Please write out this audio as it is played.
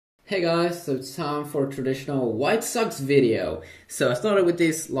Hey guys, so it's time for a traditional White Sox video. So I started with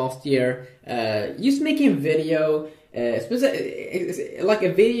this last year, just making a video, like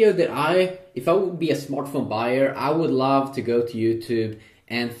a video that if I would be a smartphone buyer, I would love to go to YouTube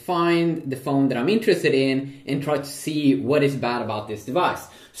and find the phone that I'm interested in and try to see what is bad about this device.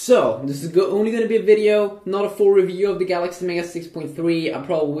 So, this is only going to be a video, not a full review of the Galaxy Mega 6.3. I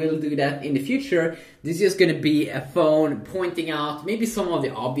probably will do that in the future. This is just going to be a phone pointing out maybe some of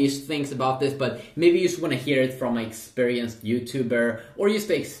the obvious things about this, but maybe you just want to hear it from an experienced YouTuber or just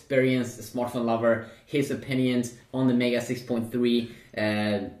an experienced smartphone lover, his opinions on the Mega 6.3,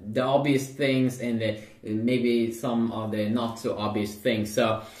 the obvious things and maybe some of the not so obvious things.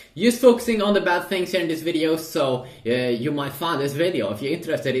 So just focusing on the bad things here in this video, so you might find this video if you're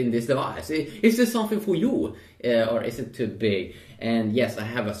interested in this device. Is this something for you, or is it too big? And yes, I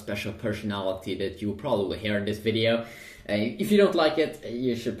have a special personality that you will probably hear in this video. If you don't like it,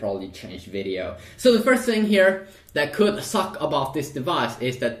 you should probably change video. So the first thing here that could suck about this device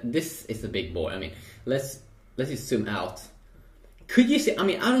is that this is a big boy. I mean, let's just zoom out. Could you see? I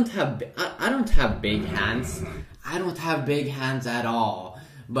mean, I don't have big hands. I don't have big hands at all.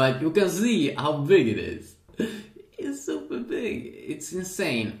 But you can see how big it is. It's super big. It's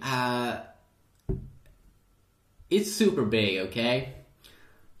insane. It's super big, okay?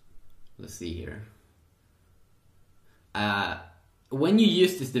 Let's see here. When you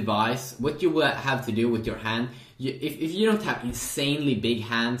use this device, what you will have to do with your hand, if you don't have insanely big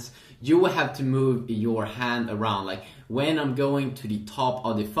hands, you will have to move your hand around. Like when I'm going to the top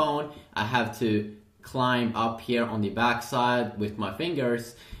of the phone, I have to climb up here on the back side with my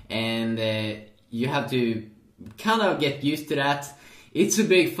fingers, and you have to kind of get used to that. It's a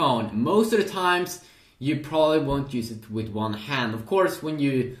big phone. Most of the times you probably won't use it with one hand. Of course, when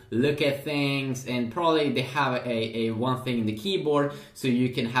you look at things, and probably they have a one thing in the keyboard, so you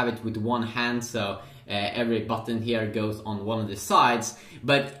can have it with one hand, so every button here goes on one of the sides.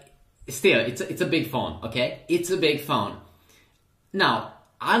 But still, it's a big phone, okay? It's a big phone. Now,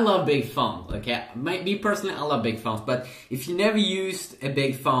 I love big phones, okay? Me personally, I love big phones, but if you never used a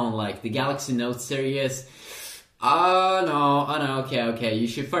big phone like the Galaxy Note series, no, okay, you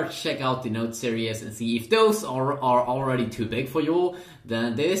should first check out the Note series and see if those are already too big for you.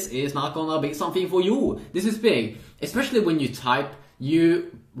 Then this is not gonna be something for you. This is big, especially when you type,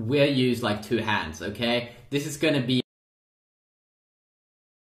 you will use like two hands, okay? This is gonna be